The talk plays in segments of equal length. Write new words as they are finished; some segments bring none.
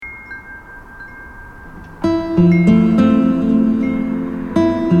Hi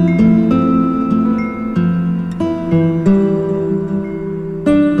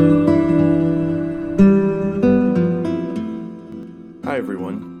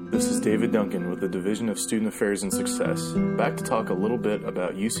everyone, this is David Duncan with the Division of Student Affairs and Success, back to talk a little bit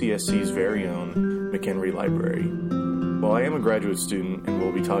about UCSC's very own McHenry Library. While I am a graduate student and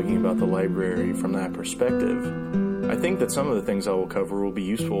will be talking about the library from that perspective, I think that some of the things I will cover will be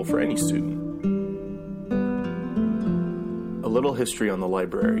useful for any student. A little history on the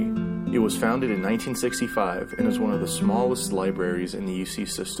library. It was founded in 1965 and is one of the smallest libraries in the UC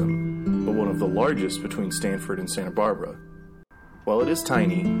system, but one of the largest between Stanford and Santa Barbara. While it is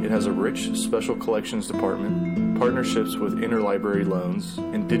tiny, it has a rich special collections department, partnerships with interlibrary loans,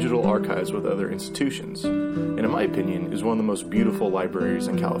 and digital archives with other institutions, and in my opinion, is one of the most beautiful libraries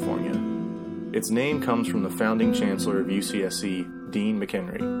in California. Its name comes from the founding chancellor of UCSC, Dean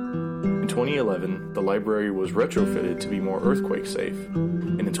McHenry. In 2011, the library was retrofitted to be more earthquake safe,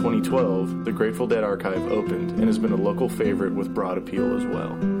 and in 2012, the Grateful Dead archive opened and has been a local favorite with broad appeal as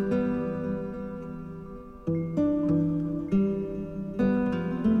well.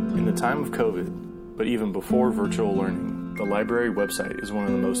 In the time of COVID, but even before virtual learning, the library website is one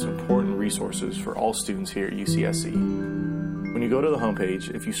of the most important resources for all students here at UCSC. When you go to the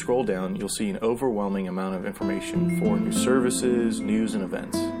homepage, if you scroll down, you'll see an overwhelming amount of information for new services, news, and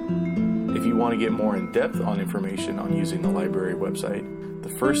events. If you want to get more in-depth on information on using the library website, the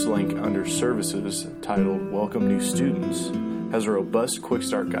first link under Services, titled Welcome New Students, has a robust quick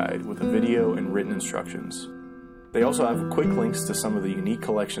start guide with a video and written instructions. They also have quick links to some of the unique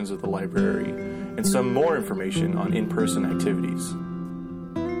collections of the library and some more information on in-person activities.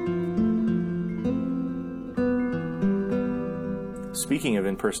 Speaking of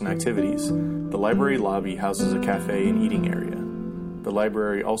in-person activities, the library lobby houses a cafe and eating area. The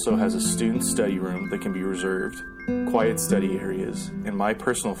library also has a student study room that can be reserved, quiet study areas, and my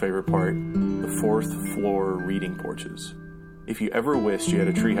personal favorite part, the fourth floor reading porches. If you ever wished you had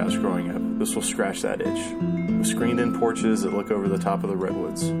a treehouse growing up, this will scratch that itch. With screened-in porches that look over the top of the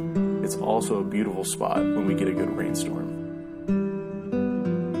redwoods, it's also a beautiful spot when we get a good rainstorm.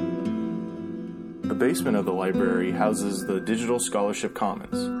 The basement of the library houses the Digital Scholarship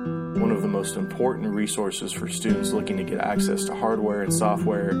Commons, one of the most important resources for students looking to get access to hardware and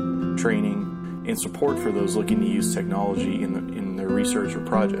software, training, and support for those looking to use technology in their research or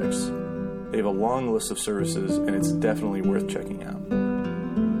projects. They have a long list of services, and it's definitely worth checking out.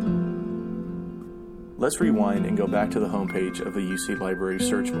 Let's rewind and go back to the homepage of the UC Library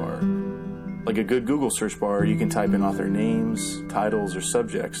search bar. Like a good Google search bar, you can type in author names, titles, or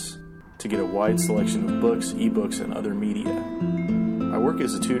subjects to get a wide selection of books, ebooks, and other media. I work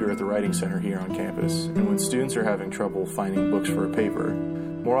as a tutor at the Writing Center here on campus, and when students are having trouble finding books for a paper,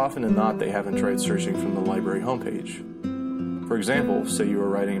 more often than not they haven't tried searching from the library homepage. For example, say you are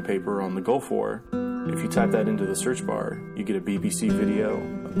writing a paper on the Gulf War. If you type that into the search bar, you get a BBC video,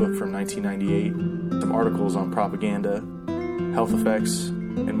 a book from 1998, some articles on propaganda, health effects,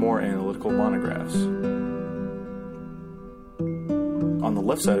 and more analytical monographs. On the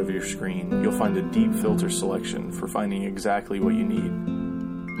left side of your screen, you'll find a deep filter selection for finding exactly what you need.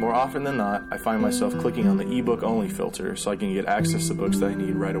 More often than not, I find myself clicking on the ebook only filter so I can get access to books that I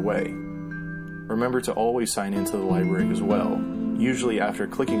need right away. Remember to always sign into the library as well. Usually after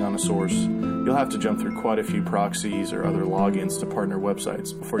clicking on a source, you'll have to jump through quite a few proxies or other logins to partner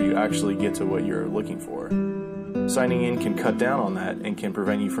websites before you actually get to what you're looking for. Signing in can cut down on that and can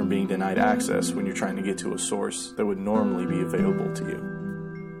prevent you from being denied access when you're trying to get to a source that would normally be available to you.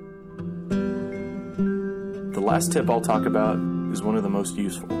 The last tip I'll talk about is one of the most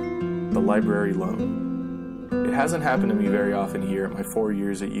useful, the library loan. It hasn't happened to me very often here at my 4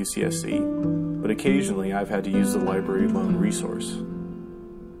 years at UCSC, but occasionally I've had to use the library loan resource.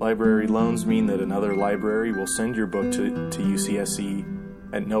 Library loans mean that another library will send your book to UCSC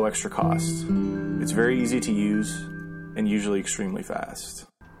at no extra cost. It's very easy to use and usually extremely fast.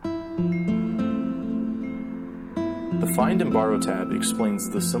 The Find and Borrow tab explains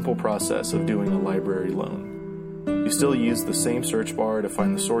the simple process of doing a library loan. You still use the same search bar to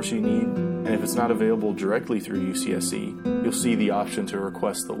find the source you need, and if it's not available directly through UCSC, you'll see the option to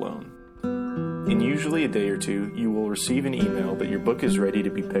request the loan. In usually a day or two, you will receive an email that your book is ready to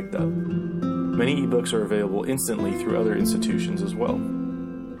be picked up. Many ebooks are available instantly through other institutions as well.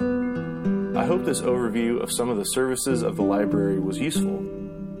 I hope this overview of some of the services of the library was useful.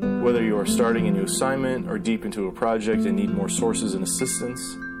 Whether you are starting a new assignment or deep into a project and need more sources and assistance,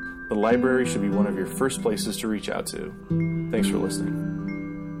 the library should be one of your first places to reach out to. Thanks for listening.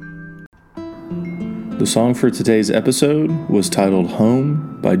 The song for today's episode was titled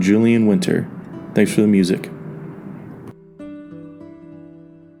Home by Julian Winter. Thanks for the music.